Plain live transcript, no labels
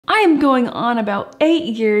am going on about 8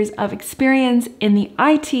 years of experience in the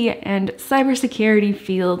IT and cybersecurity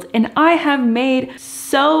field, and I have made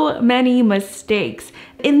so many mistakes.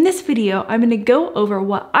 In this video, I'm going to go over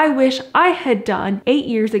what I wish I had done 8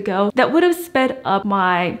 years ago that would have sped up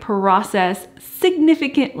my process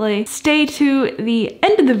significantly. Stay to the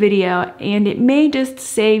end of the video and it may just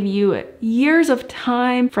save you years of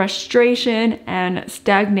time, frustration, and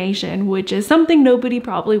stagnation, which is something nobody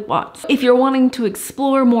probably wants. If you're wanting to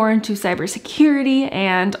explore more into cybersecurity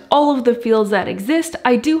and all of the fields that exist,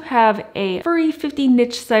 I do have a free 50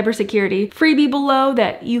 niche cybersecurity freebie below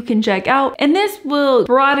that you can check out, and this will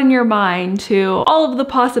broaden your mind to all of the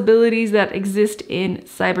possibilities that exist in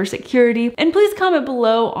cybersecurity. And please comment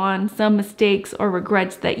below on some mistakes or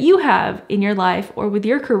regrets that you have in your life or with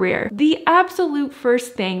your career. The absolute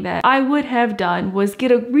first thing that I would have done was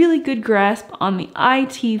get a really good grasp on the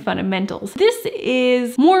IT fundamentals. This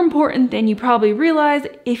is more important than you probably realize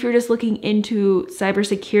if you're just looking into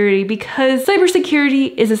cybersecurity, because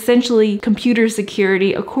cybersecurity is essentially computer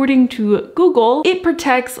security. According to Google, it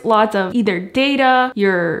protects lots of either data,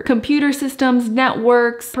 your computer systems,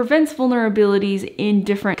 networks, prevents vulnerabilities in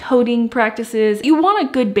different coding practices. You want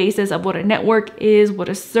a good basis of what a network is, what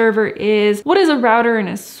a server is, what is a router and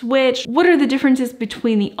a switch, what are the differences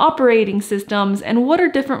between the operating systems, and what are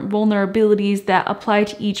different vulnerabilities that apply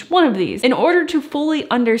to each one of these. In order to fully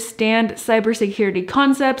understand cybersecurity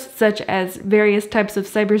concepts, such as various types of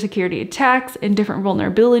cybersecurity attacks and different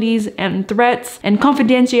vulnerabilities and threats and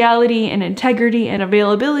confidentiality and integrity and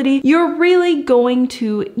availability, you're really going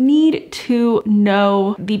to need to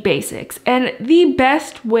know the basics. And the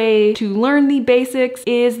best way to learn the basics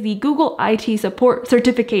is the Google IT support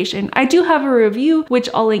certification. I do have a review, which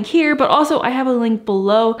I'll link here, but also I have a link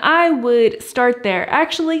below. I would start there.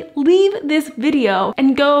 Actually, leave this video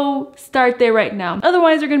and go start there right now.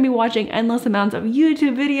 Otherwise, you're gonna be watching endless amounts of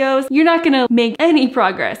YouTube videos. You're not gonna make any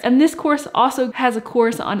progress. And this course also has a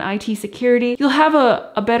course on IT security. You'll have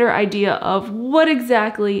a better idea of what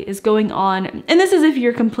exactly is going on. And this is if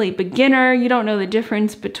you're a complete beginner, you don't know the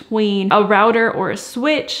difference between a router or a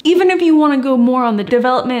switch. Even if you wanna go more on the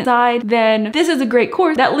development side, then this is a great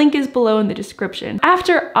course. That link is below in the description.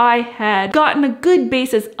 After I had gotten a good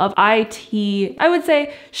basis of IT, I would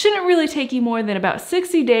say shouldn't really take you more than about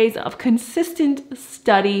 60 days of consistent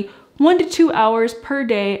study, 1 to 2 hours per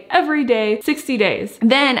day, every day, 60 days.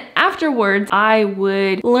 Then afterwards, I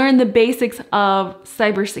would learn the basics of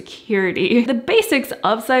cybersecurity. The basics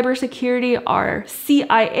of cybersecurity are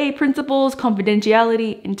CIA principles,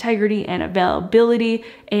 confidentiality, integrity, and availability.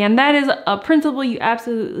 And that is a principle you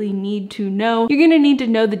absolutely need to know. You're gonna need to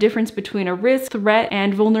know the difference between a risk, threat,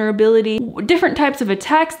 and vulnerability, different types of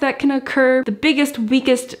attacks that can occur. The biggest,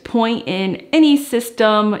 weakest point in any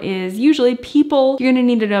system is usually people. You're gonna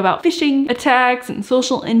need to know about phishing attacks and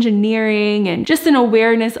social engineering and just an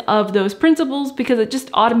awareness of those principles, because it just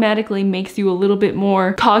automatically makes you a little bit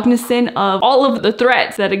more cognizant of all of the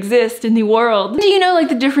threats that exist in the world. Do you know like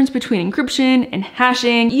the difference between encryption and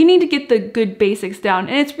hashing? You need to get the good basics down,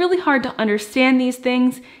 and it's really hard to understand these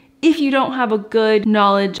things if you don't have a good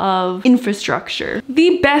knowledge of infrastructure.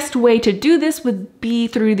 The best way to do this would be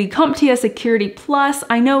through the CompTIA Security Plus.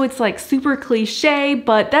 I know it's like super cliche,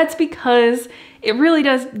 but that's because it really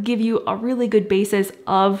does give you a really good basis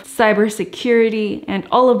of cybersecurity and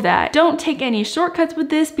all of that. Don't take any shortcuts with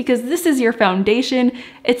this, because this is your foundation.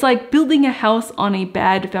 It's like building a house on a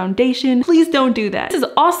bad foundation. Please don't do that. This is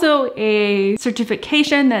also a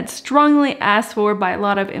certification that's strongly asked for by a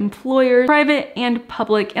lot of employers, private and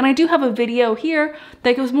public. And I do have a video here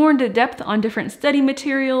that goes more into depth on different study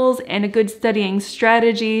materials and a good studying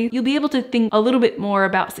strategy. You'll be able to think a little bit more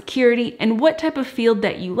about security and what type of field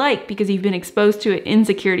that you like, because you've been exposed to it in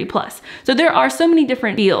Security Plus. So there are so many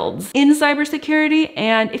different fields in cybersecurity,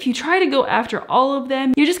 and if you try to go after all of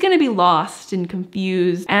them, you're just gonna be lost and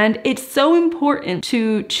confused. And it's so important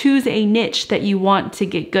to choose a niche that you want to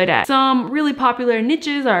get good at. Some really popular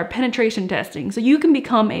niches are penetration testing. So you can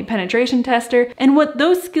become a penetration tester, and what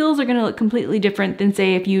those skills are gonna look completely different than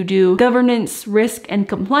say if you do governance, risk, and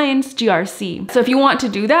compliance, GRC. So if you want to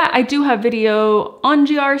do that, I do have video on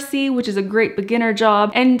GRC, which is a great beginner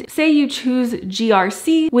job. And say you choose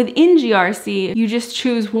GRC. Within GRC, you just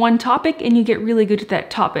choose one topic and you get really good at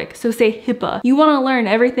that topic. So say HIPAA. You want to learn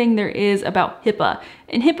everything there is about HIPAA.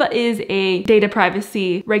 And HIPAA is a data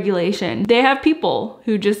privacy regulation. They have people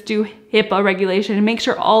who just do HIPAA regulation and make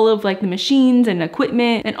sure all of like the machines and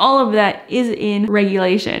equipment and all of that is in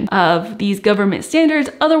regulation of these government standards.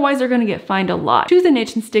 Otherwise, they're gonna get fined a lot. Choose a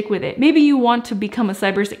niche and stick with it. Maybe you want to become a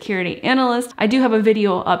cybersecurity analyst. I do have a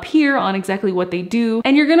video up here on exactly what they do.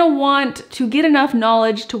 And you're gonna want to get enough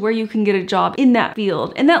knowledge to where you can get a job in that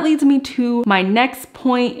field. And that leads me to my next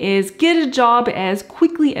point is get a job as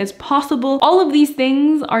quickly as possible. All of these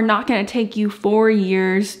things are not gonna take you 4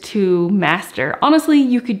 years to master. Honestly,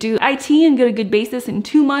 you could do IT and get a good basis in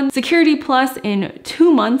 2 months, Security Plus in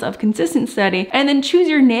 2 months of consistent study, and then choose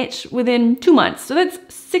your niche within 2 months. So that's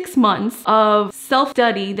 6 months of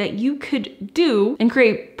self-study that you could do and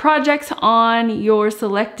create projects on your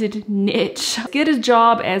selected niche. Get a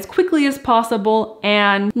job as quickly as possible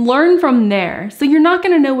and learn from there. So you're not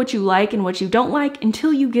gonna know what you like and what you don't like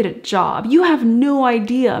until you get a job. You have no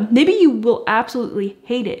idea. Maybe you will absolutely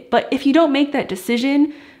hate it, but if you don't make that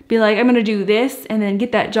decision, be like, I'm gonna do this and then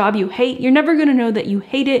get that job you hate, you're never gonna know that you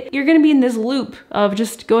hate it. You're gonna be in this loop of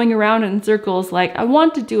just going around in circles like, I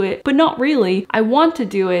want to do it, but not really. I want to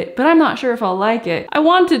do it, but I'm not sure if I'll like it. I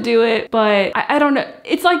want to do it, but I don't know.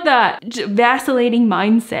 It's like that vacillating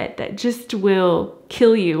mindset that just will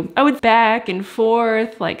kill you. I would back and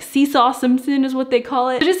forth, like seesaw Simpson is what they call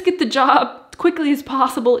it. Just get the job quickly as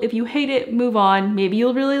possible. If you hate it, move on. Maybe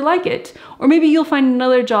you'll really like it. Or maybe you'll find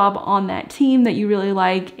another job on that team that you really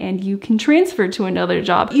like and you can transfer to another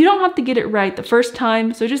job. You don't have to get it right the first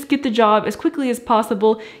time, so just get the job as quickly as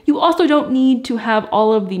possible. You also don't need to have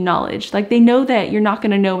all of the knowledge. Like they know that you're not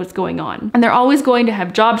gonna know what's going on. And they're always going to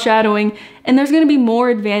have job shadowing and there's gonna be more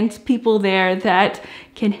advanced people there that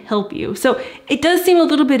can help you. So it does seem a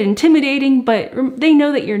little bit intimidating, but they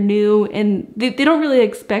know that you're new and they don't really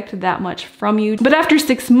expect that much from you. But after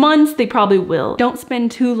 6 months, they probably will. Don't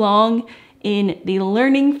spend too long in the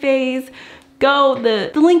learning phase.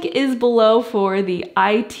 The link is below for the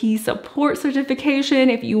IT support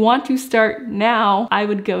certification. If you want to start now, I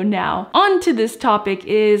would go now. On to this topic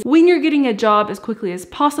is when you're getting a job as quickly as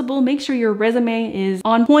possible, make sure your resume is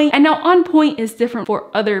on point. And now on point is different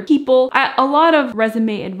for other people. A lot of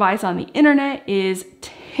resume advice on the internet is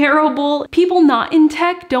terrible. People not in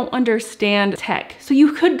tech don't understand tech. So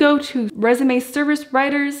you could go to resume service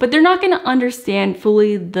writers, but they're not gonna understand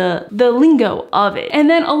fully the lingo of it. And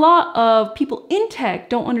then a lot of people in tech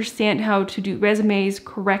don't understand how to do resumes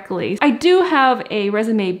correctly. I do have a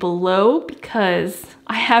resume below because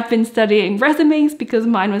I have been studying resumes because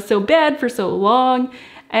mine was so bad for so long.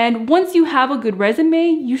 And once you have a good resume,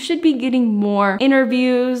 you should be getting more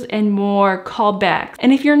interviews and more callbacks.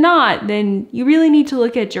 And if you're not, then you really need to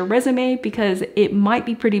look at your resume because it might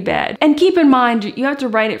be pretty bad. And keep in mind, you have to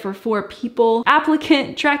write it for 4 people: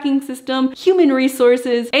 applicant tracking system, human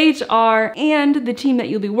resources, HR, and the team that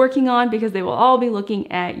you'll be working on, because they will all be looking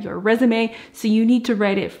at your resume. So you need to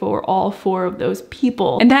write it for all 4 of those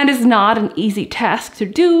people. And that is not an easy task to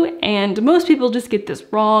do. And most people just get this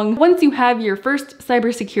wrong. Once you have your first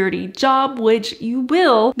cybersecurity job, which you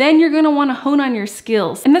will, then you're gonna wanna hone on your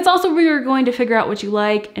skills. And that's also where you're going to figure out what you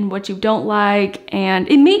like and what you don't like. And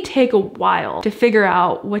it may take a while to figure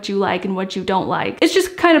out what you like and what you don't like. It's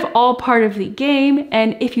just kind of all part of the game.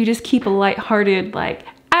 And if you just keep a lighthearted,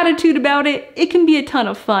 attitude about it, it can be a ton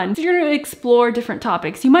of fun. So you're gonna explore different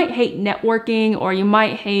topics. You might hate networking, or you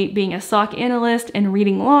might hate being a SOC analyst and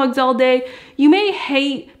reading logs all day. You may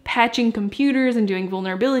hate patching computers and doing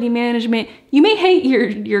vulnerability management. You may hate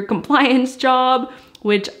your compliance job,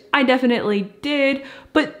 which I definitely did,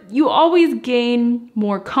 but you always gain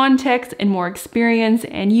more context and more experience,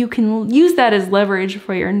 and you can use that as leverage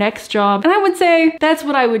for your next job. And I would say that's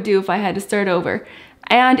what I would do if I had to start over.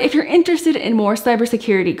 And if you're interested in more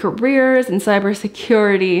cybersecurity careers and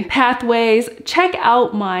cybersecurity pathways, check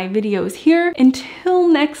out my videos here. Until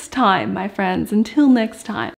next time, my friends, until next time.